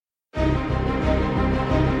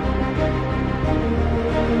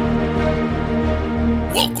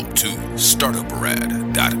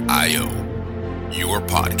StartupRad.io, your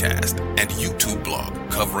podcast and YouTube blog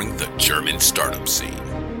covering the German startup scene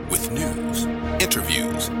with news,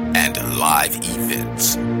 interviews, and live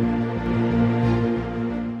events.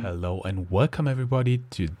 Hello and welcome everybody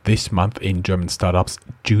to this month in German Startups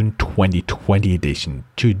June 2020 edition.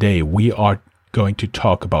 Today we are going to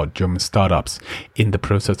talk about German startups in the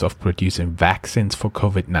process of producing vaccines for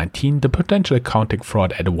COVID-19, the potential accounting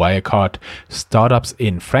fraud at Wirecard, startups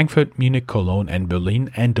in Frankfurt, Munich, Cologne and Berlin,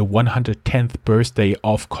 and the 110th birthday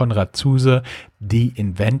of Konrad Zuse, the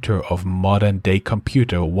inventor of modern-day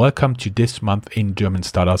computer. Welcome to this month in German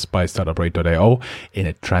Startups by StartupRad.io in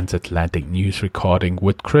a transatlantic news recording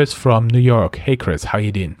with Chris from New York. Hey Chris, how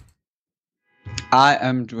you doing? I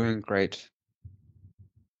am doing great.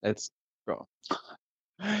 Let's go.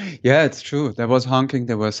 Yeah, it's true. There was honking,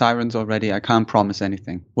 there were sirens already. I can't promise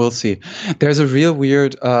anything. We'll see. There's a real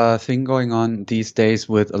weird thing going on these days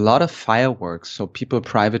with a lot of fireworks. So people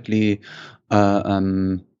privately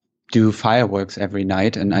do fireworks every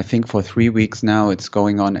night. And I think for 3 weeks now, it's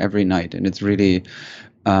going on every night. And it's really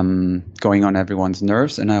going on everyone's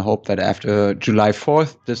nerves. And I hope that after July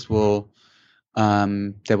 4th,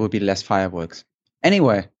 there will be less fireworks.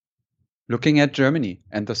 Anyway, looking at Germany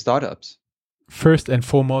and the startups. First and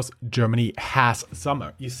foremost, Germany has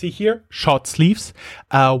summer. You see here, short sleeves,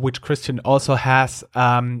 which Christian also has.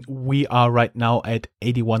 We are right now at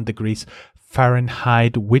 81 degrees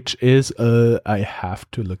Fahrenheit, which is, I have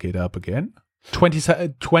to look it up again.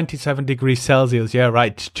 27 degrees Celsius. Yeah,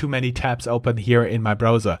 right. Too many tabs open here in my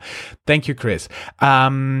browser. Thank you, Chris.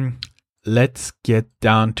 Let's get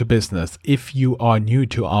down to business. If you are new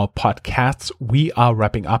to our podcasts, we are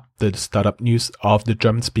wrapping up the startup news of the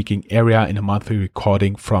German-speaking area in a monthly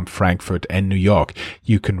recording from Frankfurt and New York.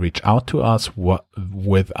 You can reach out to us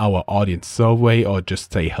with our audience survey or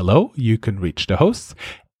just say hello. You can reach the hosts.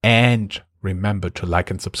 And remember to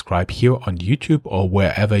like and subscribe here on YouTube or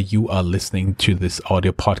wherever you are listening to this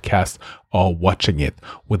audio podcast or watching it.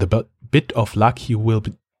 With a bit of luck, you will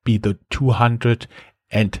be the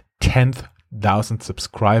 210,000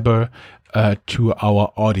 subscriber to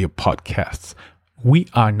our audio podcasts. We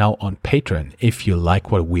are now on Patreon. If you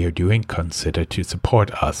like what we are doing, consider to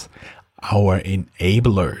support us. Our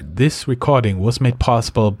enabler. This recording was made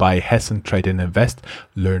possible by Hessen Trade and Invest.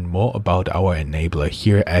 Learn more about our enabler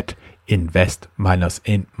here at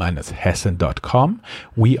invest-in-hessen.com.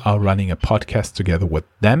 We are running a podcast together with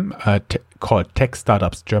them called Tech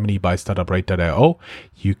Startups Germany by StartupRad.io.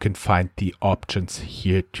 You can find the options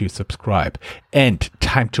here to subscribe. And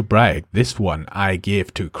time to brag. This one I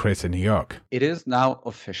give to Chris in New York. It is now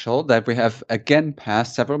official that we have again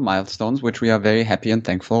passed several milestones, which we are very happy and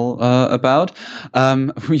thankful about.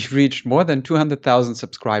 We've reached more than 200,000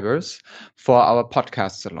 subscribers for our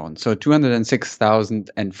podcasts alone. So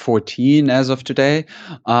 206,014 as of today.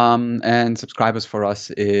 And subscribers for us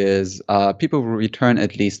is people who return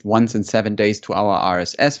at least once in 7 days to our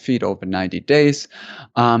RSS feed over 90 days.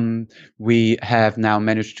 We have now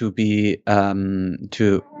managed to be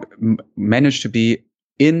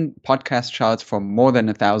in podcast charts for more than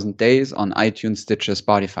 1,000 days on iTunes, Stitcher,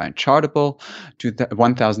 Spotify, and Chartable, to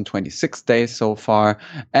 1,026 days so far.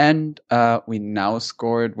 And we now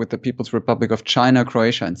scored with the People's Republic of China,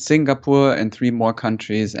 Croatia, and Singapore, and 3 more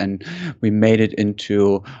countries. And we made it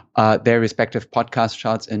into their respective podcast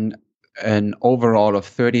charts in an overall of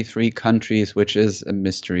 33 countries, which is a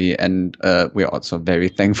mystery, and we're also very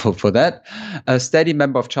thankful for that. A steady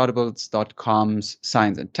member of Chartables.com's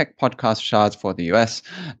Science and Tech podcast charts for the US,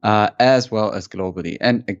 as well as globally.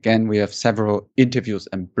 And again, we have several interviews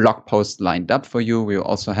and blog posts lined up for you. We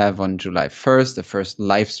also have on July 1st, the first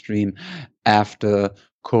live stream after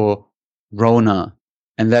Corona.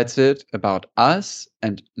 And that's it about us.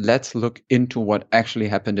 And let's look into what actually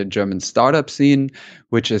happened in German startup scene,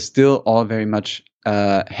 which is still all very much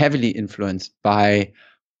heavily influenced by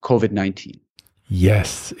COVID-19.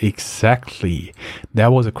 Yes, exactly.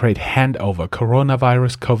 There was a great handover.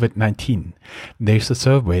 Coronavirus, COVID-19. There's a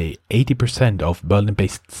survey. 80% of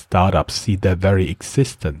Berlin-based startups see their very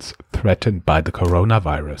existence threatened by the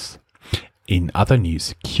coronavirus. In other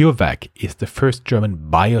news, CureVac is the first German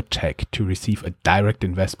biotech to receive a direct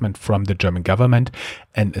investment from the German government,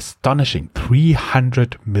 an astonishing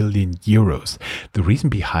 300 million euros. The reason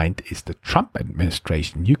behind is the Trump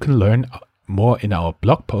administration. You can learn more in our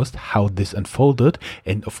blog post how this unfolded.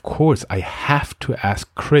 And of course, I have to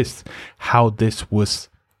ask Chris how this was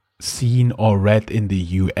seen or read in the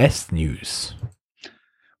US news.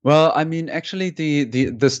 Well, I mean, actually,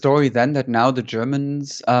 the story then that now the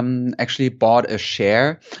Germans actually bought a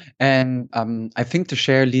share, and I think the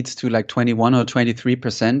share leads to like 21 or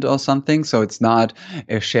 23% or something. So it's not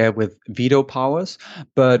a share with veto powers,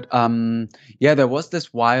 but yeah, there was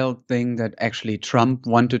this wild thing that actually Trump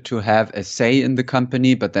wanted to have a say in the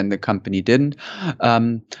company, but then the company didn't.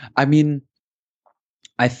 I mean,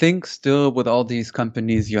 I think still with all these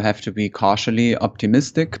companies, you have to be cautiously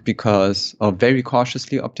optimistic or very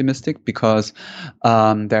cautiously optimistic because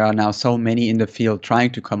there are now so many in the field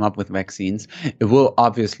trying to come up with vaccines. It will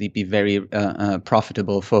obviously be very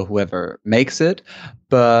profitable for whoever makes it.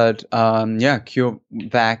 But yeah,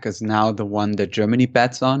 CureVac is now the one that Germany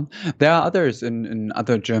bets on. There are others in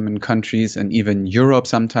other German countries and even Europe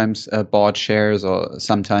sometimes bought shares or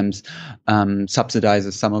sometimes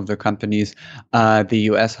subsidizes some of the companies.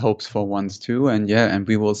 The US hopes for ones too, and yeah, and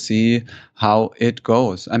we will see how it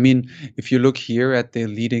goes. I mean, if you look here at the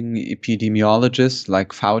leading epidemiologists like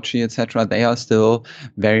Fauci, etc., they are still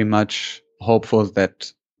very much hopeful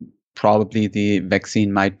that probably the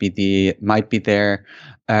vaccine might be there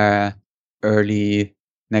early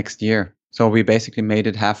next year. So we basically made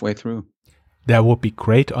it halfway through. That would be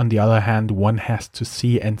great. On the other hand, one has to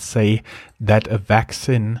see and say that a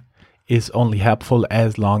vaccine is only helpful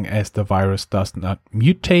as long as the virus does not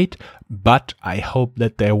mutate. But I hope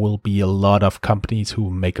that there will be a lot of companies who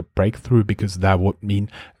make a breakthrough, because that would mean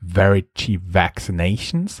very cheap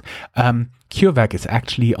vaccinations. CureVac is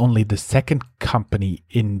actually only the second company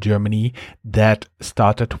in Germany that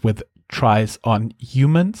started with trials on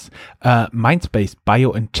humans. Mindspace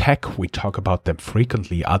BioNTech, we talk about them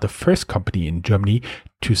frequently, are the first company in Germany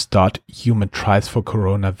to start human trials for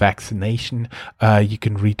corona vaccination. You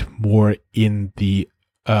can read more in the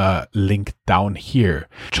link down here.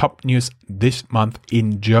 Top news this month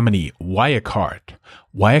in Germany: Wirecard.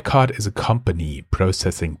 Wirecard is a company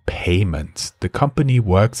processing payments. The company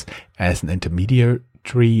works as an intermediary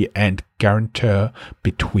and guarantor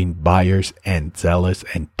between buyers and sellers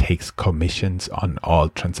and takes commissions on all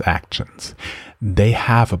transactions. They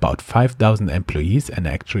have about 5,000 employees and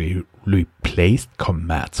actually replaced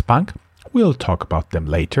Commerzbank. We'll talk about them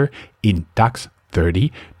later. In DAX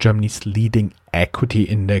 30, Germany's leading equity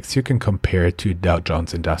index, you can compare it to Dow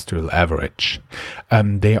Jones Industrial Average.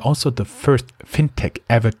 They are also the first fintech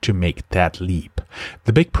ever to make that leap.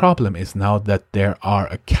 The big problem is now that there are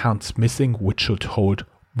accounts missing which should hold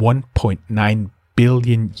 1.9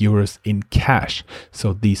 billion euros in cash.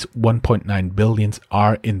 So these 1.9 billions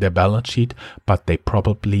are in their balance sheet, but they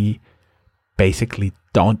probably basically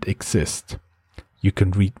don't exist. You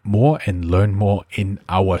can read more and learn more in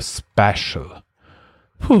our special.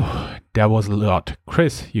 Whew, that was a lot.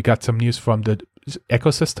 Chris, you got some news from the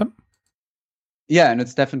ecosystem? Yeah, and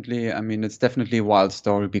it's definitely a wild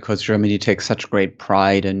story because Germany takes such great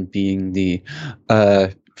pride in being the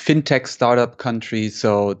fintech startup country.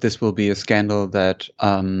 So this will be a scandal that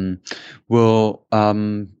will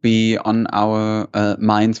be on our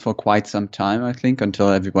minds for quite some time, I think, until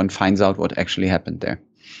everyone finds out what actually happened there.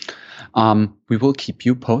 We will keep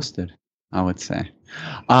you posted, I would say.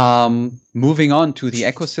 Moving on to the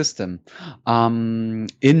ecosystem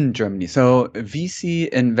in Germany. So VC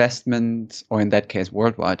investments, or in that case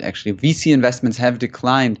worldwide, actually, VC investments have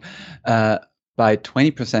declined by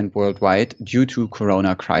 20% worldwide due to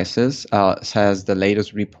corona crisis, says the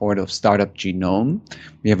latest report of Startup Genome.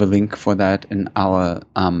 We have a link for that in our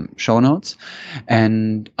show notes.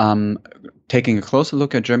 And taking a closer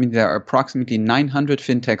look at Germany, there are approximately 900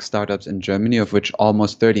 fintech startups in Germany, of which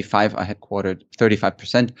almost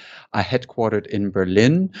 35% are headquartered in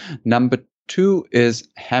Berlin. Number 2 is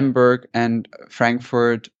Hamburg and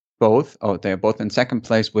Frankfurt. They're both in second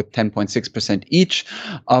place with 10.6% each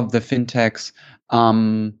of the fintechs.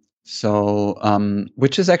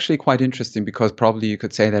 Which is actually quite interesting because probably you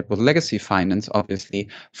could say that with legacy finance, obviously,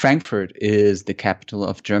 Frankfurt is the capital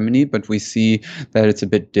of Germany, but we see that it's a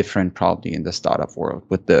bit different probably in the startup world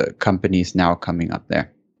with the companies now coming up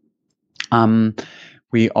there.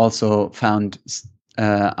 We also found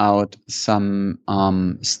out some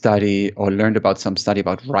study or learned about some study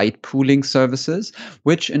about ride pooling services,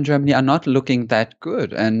 which in Germany are not looking that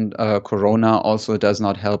good. And Corona also does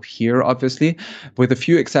not help here, obviously. With a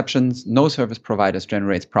few exceptions, no service providers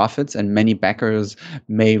generates profits, and many backers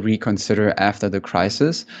may reconsider after the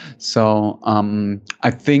crisis. So I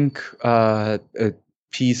think a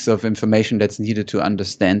piece of information that's needed to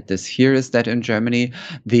understand this here is that in Germany,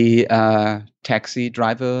 the taxi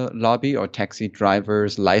driver lobby or taxi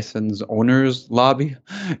drivers license owners lobby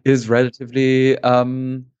is relatively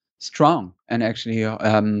strong. And actually,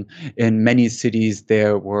 in many cities,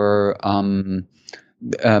 there were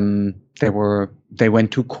they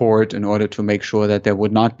went to court in order to make sure that there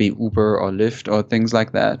would not be Uber or Lyft or things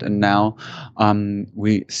like that. And now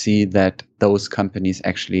we see that those companies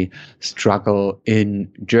actually struggle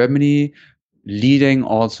in Germany, leading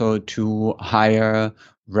also to higher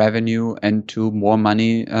revenue and to more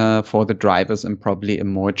money for the drivers and probably a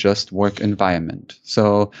more just work environment.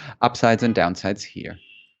 So upsides and downsides here.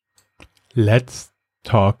 Let's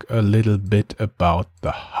talk a little bit about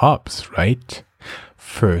the hubs, right?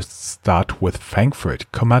 First, start with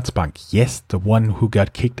Frankfurt. Commerzbank, yes, the one who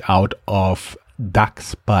got kicked out of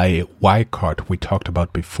DAX by Wirecard we talked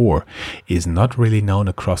about before, is not really known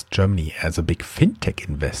across Germany as a big fintech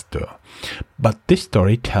investor. But this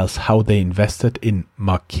story tells how they invested in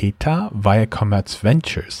Marqeta via Commerz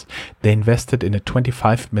Ventures. They invested in a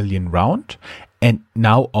 25 million round and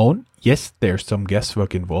now own, yes, there's some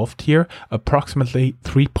guesswork involved here, approximately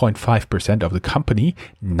 3.5% of the company,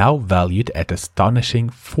 now valued at astonishing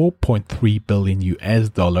 4.3 billion US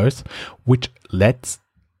dollars, which leads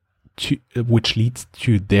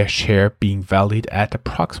to their share being valued at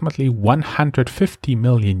approximately 150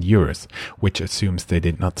 million euros, which assumes they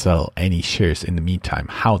did not sell any shares in the meantime.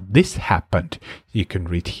 How this happened, you can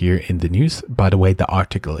read here in the news. By the way, the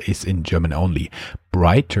article is in German only.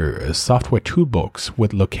 Brighter, a software toolbox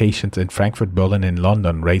with locations in Frankfurt, Berlin, and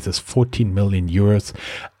London, raises 14 million euros.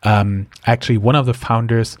 Actually, one of the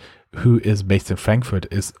founders, who is based in Frankfurt,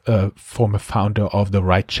 is a former founder of the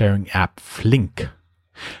ride-sharing app Flink.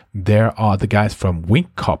 There are the guys from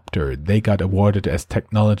Wingcopter. They got awarded as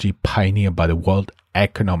technology pioneer by the World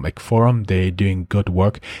Economic Forum. They're doing good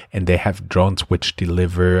work, and they have drones which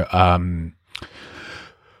deliver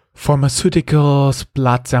pharmaceuticals,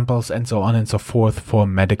 blood samples, and so on and so forth for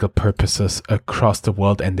medical purposes across the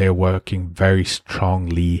world. And they're working very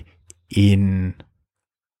strongly in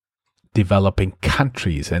developing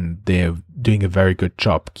countries, and they're doing a very good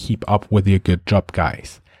job. Keep up with your good job,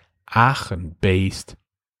 guys. Aachen-based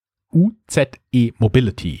UZE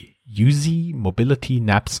Mobility. UZE Mobility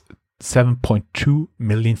naps 7.2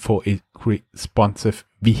 million for a responsive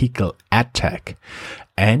vehicle attack.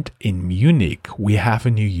 And in Munich, we have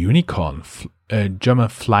a new unicorn. A German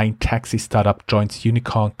flying taxi startup joins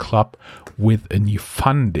Unicorn Club with a new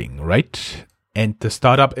funding, right? And the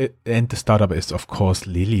startup is of course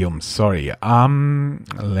Lilium. Sorry.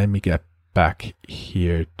 Let me get back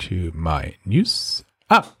here to my news.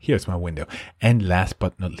 Here's my window. And last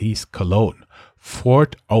but not least, Cologne.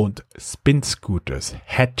 Ford-owned spin scooters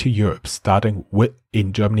head to Europe, starting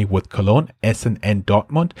in Germany with Cologne, Essen, and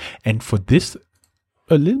Dortmund. And for this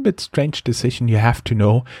a little bit strange decision, you have to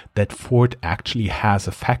know that Ford actually has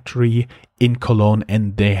a factory in Cologne,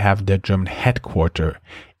 and they have their German headquarters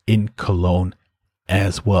in Cologne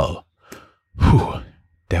as well. Whew,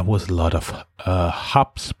 there was a lot of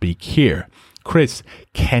hub speak here. Chris,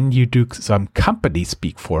 can you do some company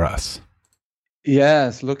speak for us?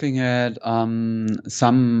 Yes, looking at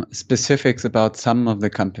some specifics about some of the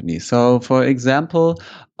companies. So, for example,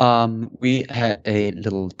 we had a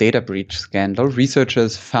little data breach scandal.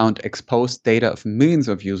 Researchers found exposed data of millions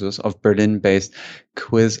of users of Berlin-based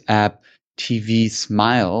quiz app TV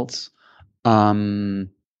Smiles,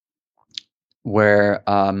 where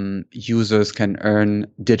users can earn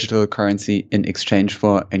digital currency in exchange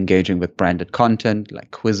for engaging with branded content like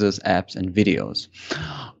quizzes, apps, and videos.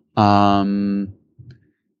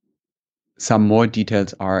 Some more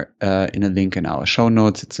details are in a link in our show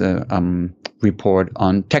notes. It's a report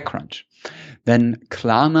on TechCrunch. Then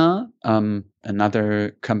Klarna,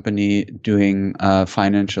 another company doing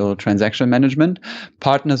financial transaction management,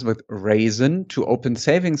 partners with Raisin to open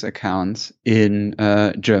savings accounts in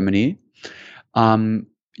Germany.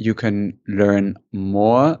 You can learn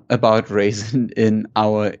more about Raisin in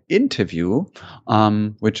our interview,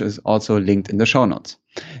 which is also linked in the show notes.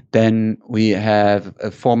 Then we have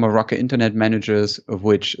former Rocket Internet managers,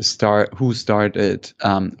 who started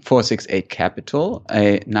 468 Capital,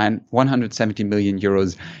 a 170 million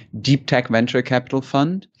euros deep tech venture capital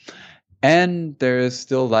fund. And there is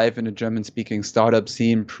still life in the German-speaking startup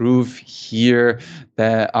scene. Proof here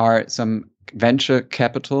there are some venture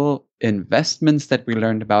capital investments that we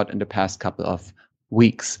learned about in the past couple of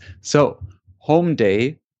weeks. So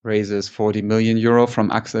Homeday raises 40 million euro from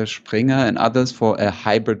Axel Springer and others for a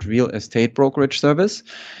hybrid real estate brokerage service.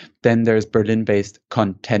 Then there's Berlin-based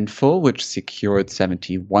Contentful, which secured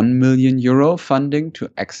 71 million euro funding to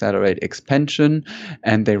accelerate expansion,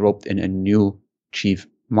 and they roped in a new chief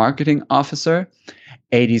marketing officer.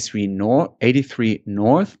 83 North,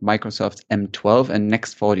 Microsoft's M12, and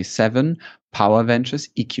Next 47 Power Ventures,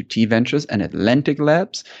 EQT Ventures, and Atlantic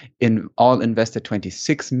Labs all invested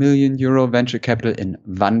 26 million euro venture capital in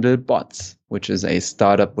Wandelbots, which is a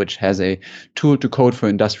startup which has a tool to code for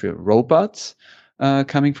industrial robots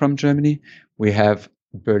coming from Germany. We have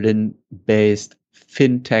Berlin-based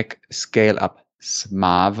fintech scale-up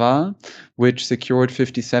Smava, which secured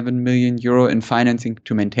 57 million euro in financing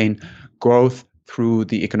to maintain growth through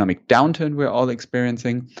the economic downturn we're all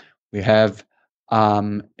experiencing. We have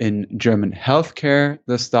in German healthcare,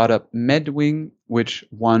 the startup MedWing, which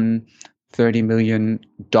won $30 million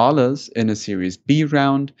in a Series B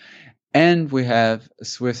round. And we have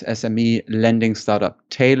Swiss SME lending startup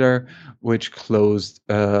Taylor, which closed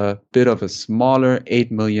a bit of a smaller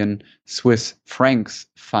 8 million Swiss francs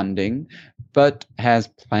funding, but has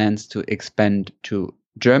plans to expand to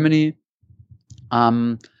Germany.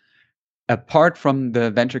 Apart from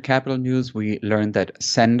the venture capital news, we learned that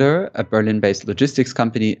Sender, a Berlin-based logistics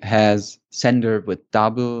company, has Sender with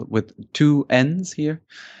two N's here.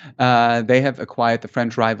 They have acquired the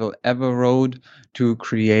French rival Everroad to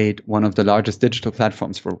create one of the largest digital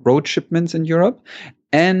platforms for road shipments in Europe.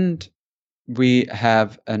 And we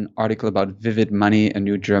have an article about Vivid Money, a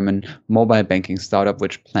new German mobile banking startup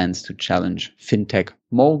which plans to challenge fintech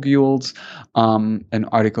moguls. An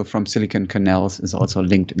article from Silicon Canals is also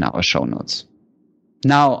linked in our show notes.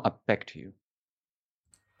 Now, back to you.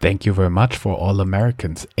 Thank you very much. For all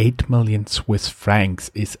Americans, 8 million Swiss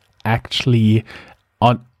francs is actually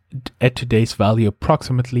at today's value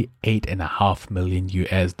approximately $8.5 million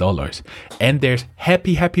US. And there's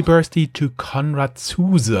happy birthday to Konrad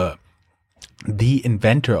Zuse. The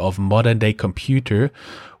inventor of modern-day computer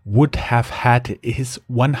would have had his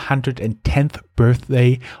 110th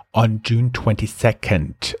birthday on June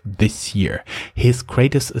 22nd this year. His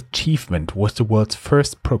greatest achievement was the world's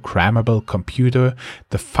first programmable computer,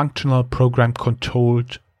 the functional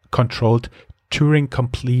program-controlled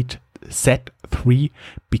Turing-complete Z3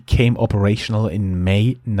 became operational in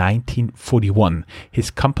May 1941.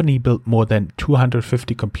 His company built more than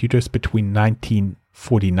 250 computers between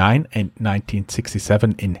 1949 and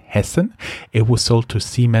 1967 in Hessen. It was sold to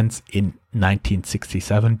Siemens in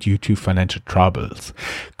 1967 due to financial troubles.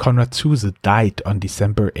 Konrad Zuse died on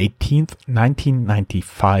December 18th,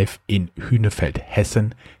 1995 in Hünefeld,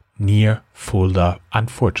 Hessen, near Fulda,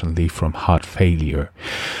 unfortunately from heart failure.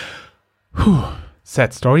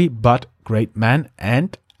 Sad story, but great man.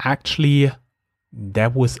 And actually,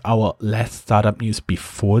 that was our last startup news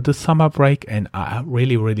before the summer break. And I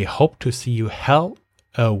really hope to see you healthy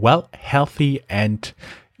and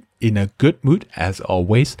in a good mood as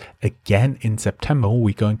always. Again in September,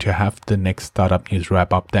 we're going to have the next startup news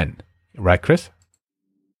wrap up then. Right, Chris?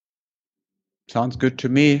 Sounds good to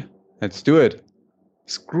me. Let's do it.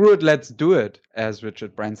 Screw it, let's do it, as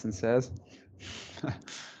Richard Branson says.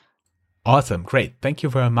 Awesome. Great. Thank you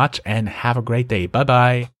very much and have a great day.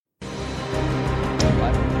 Bye-bye.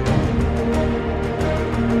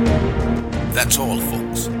 That's all,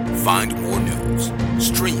 folks. Find more news,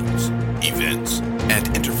 streams, events,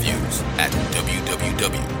 and interviews at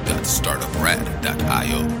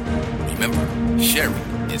www.startuprad.io. Remember,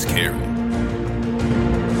 sharing is caring.